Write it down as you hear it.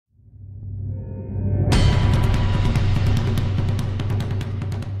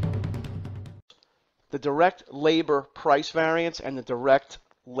direct labor price variance and the direct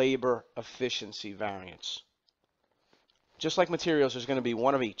labor efficiency variance. Just like materials, there's going to be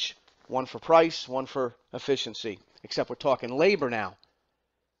one of each. One for price, one for efficiency, except we're talking labor now.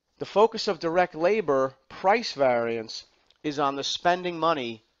 The focus of direct labor price variance is on the spending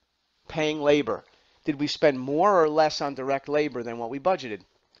money paying labor. Did we spend more or less on direct labor than what we budgeted?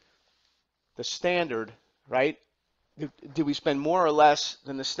 The standard, right? Did we spend more or less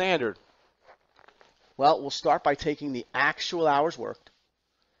than the standard? Well, we'll start by taking the actual hours worked.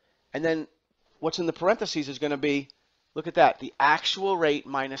 And then what's in the parentheses is going to be, look at that, the actual rate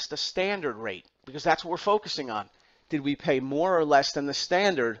minus the standard rate, because that's what we're focusing on. Did we pay more or less than the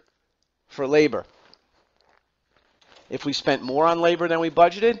standard for labor? If we spent more on labor than we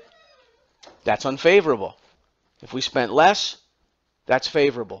budgeted, that's unfavorable. If we spent less, that's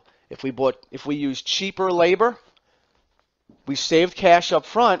favorable. If we used cheaper labor, we saved cash up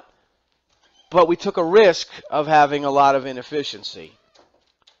front, but we took a risk of having a lot of inefficiency.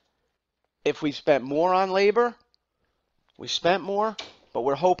 If we spent more on labor, we spent more, but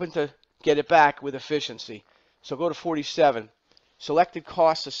we're hoping to get it back with efficiency. So go to 47. Selected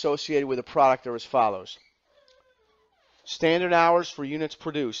costs associated with a product are as follows. Standard hours for units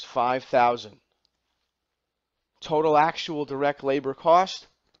produced, 5,000. Total actual direct labor cost,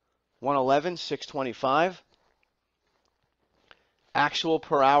 111,625. Actual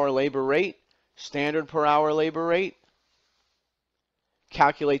per hour labor rate, standard per hour labor rate.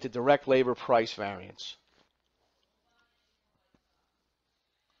 Calculate the direct labor price variance.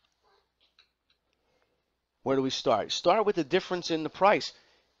 Where do we start? Start with the difference in the price.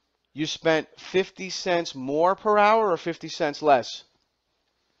 You spent 50 cents more per hour or 50 cents less?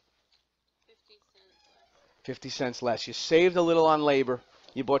 50 cents less. You saved a little on labor.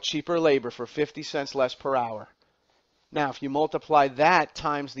 You bought cheaper labor for 50 cents less per hour. Now, if you multiply that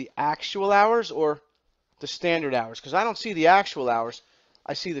times the actual hours or the standard hours, because I don't see the actual hours,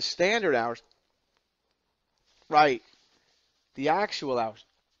 I see the standard hours. Right. The actual hours.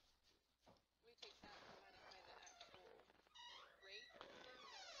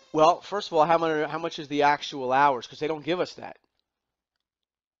 Well, first of all, how much is the actual hours? Because they don't give us that.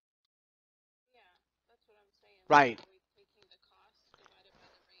 Yeah, that's what I'm saying. Right. Are we taking the cost divided by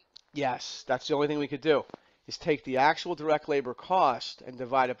the rate? Yes, that's the only thing we could do, is take the actual direct labor cost and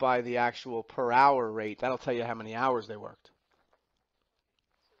divide it by the actual per hour rate. That'll tell you how many hours they worked.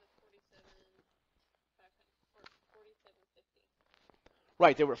 So the 47.50.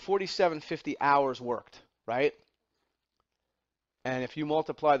 Right, there were 47.50 hours worked, right? And if you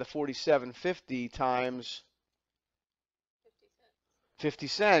multiply the 47.50 times 50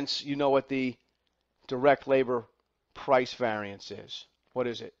 cents, you know what the direct labor price variance is. What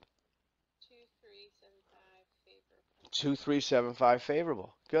is it? 2375 favorable. 2375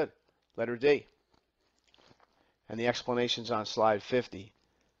 favorable. Good. Letter D. And the explanation's on slide 50.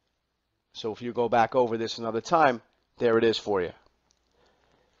 So if you go back over this another time, there it is for you.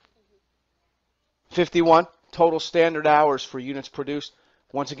 51, total standard hours for units produced.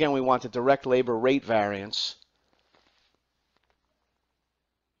 Once again, we want the direct labor rate variance.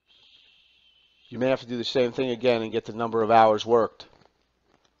 You may have to do the same thing again and get the number of hours worked.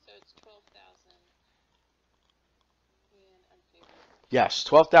 So it's 12,000 unfavorable. Yes,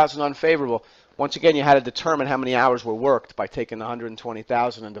 12,000 unfavorable. Once again, you had to determine how many hours were worked by taking the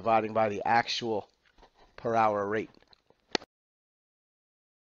 120,000 and dividing by the actual per hour rate.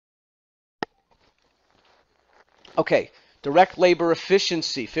 Okay, direct labor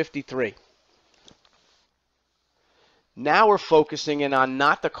efficiency, 53. Now we're focusing in on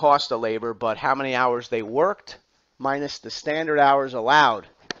not the cost of labor, but how many hours they worked minus the standard hours allowed.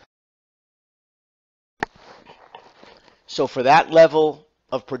 So for that level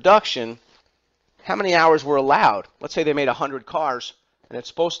of production, how many hours were allowed? Let's say they made 100 cars, and it's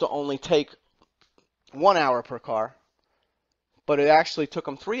supposed to only take 1 hour per car, but it actually took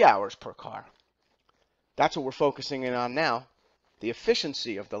them 3 hours per car. That's what we're focusing in on now, the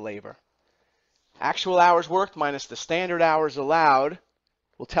efficiency of the labor. Actual hours worked minus the standard hours allowed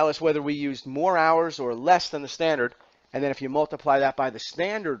will tell us whether we used more hours or less than the standard. And then if you multiply that by the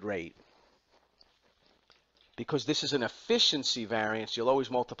standard rate, because this is an efficiency variance, you'll always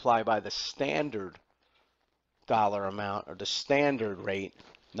multiply by the standard dollar amount or the standard rate,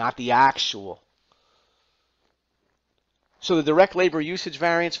 not the actual. So the direct labor usage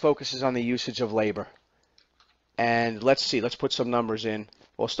variance focuses on the usage of labor. And let's see, let's put some numbers in.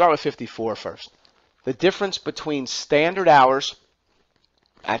 We'll start with 54 first. The difference between standard hours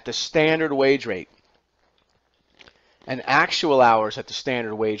at the standard wage rate and actual hours at the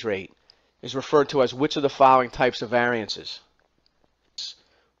standard wage rate is referred to as which of the following types of variances?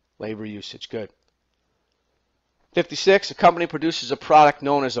 Labor usage, good. 56, a company produces a product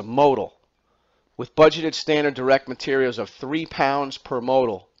known as a modal with budgeted standard direct materials of 3 pounds per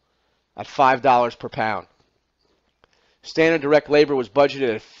modal at $5 per pound. Standard direct labor was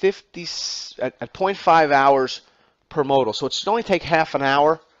budgeted at 0.5 hours per modal. So it should only take half an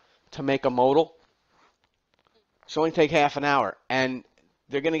hour to make a modal. It should only take half an hour. And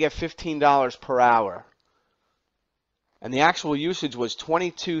they're going to get $15 per hour. And the actual usage was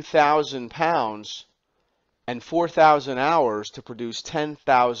 22,000 pounds and 4,000 hours to produce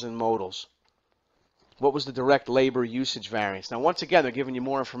 10,000 modals. What was the direct labor usage variance? Now, once again, they're giving you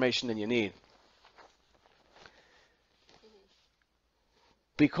more information than you need.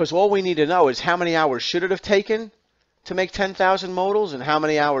 Because all we need to know is how many hours should it have taken to make 10,000 modals and how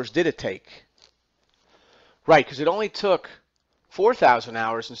many hours did it take? Right, because it only took 4,000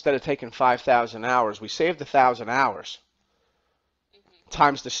 hours instead of taking 5,000 hours. We saved 1,000 hours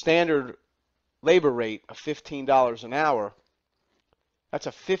times the standard labor rate of $15 an hour. That's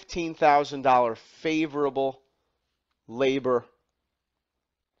a $15,000 favorable labor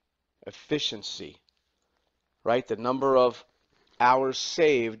efficiency, right? The number of hours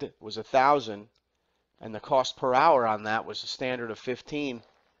saved was 1,000, and the cost per hour on that was a standard of 15.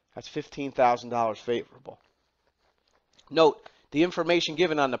 That's $15,000 favorable. Note, the information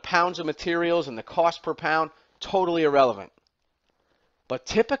given on the pounds of materials and the cost per pound, totally irrelevant. But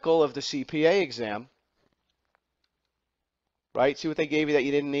typical of the CPA exam, right? See what they gave you that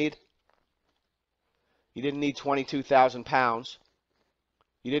you didn't need? You didn't need 22,000 pounds.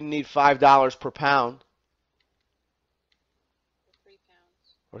 You didn't need $5 per pound. 3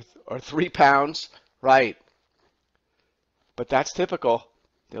 pounds. Or 3 pounds, right. But that's typical.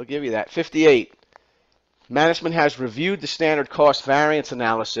 They'll give you that. 58. Management has reviewed the standard cost variance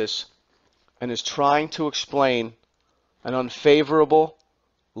analysis and is trying to explain an unfavorable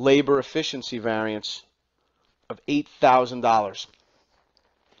labor efficiency variance of $8,000.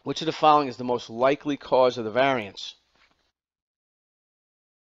 Which of the following is the most likely cause of the variance?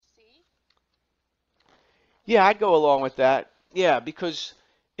 C? Yeah, I'd go along with that. Yeah, because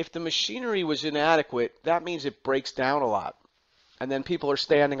if the machinery was inadequate, that means it breaks down a lot. And then people are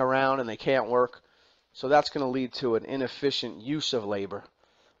standing around and they can't work. So that's going to lead to an inefficient use of labor.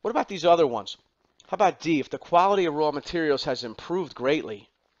 What about these other ones? How about D? If the quality of raw materials has improved greatly,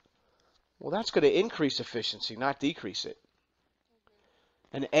 well, that's going to increase efficiency, not decrease it.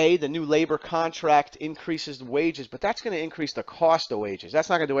 And A, the new labor contract increases the wages, but that's going to increase the cost of wages. That's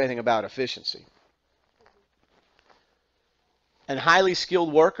not going to do anything about efficiency. And highly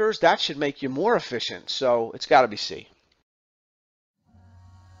skilled workers, that should make you more efficient. So it's got to be C.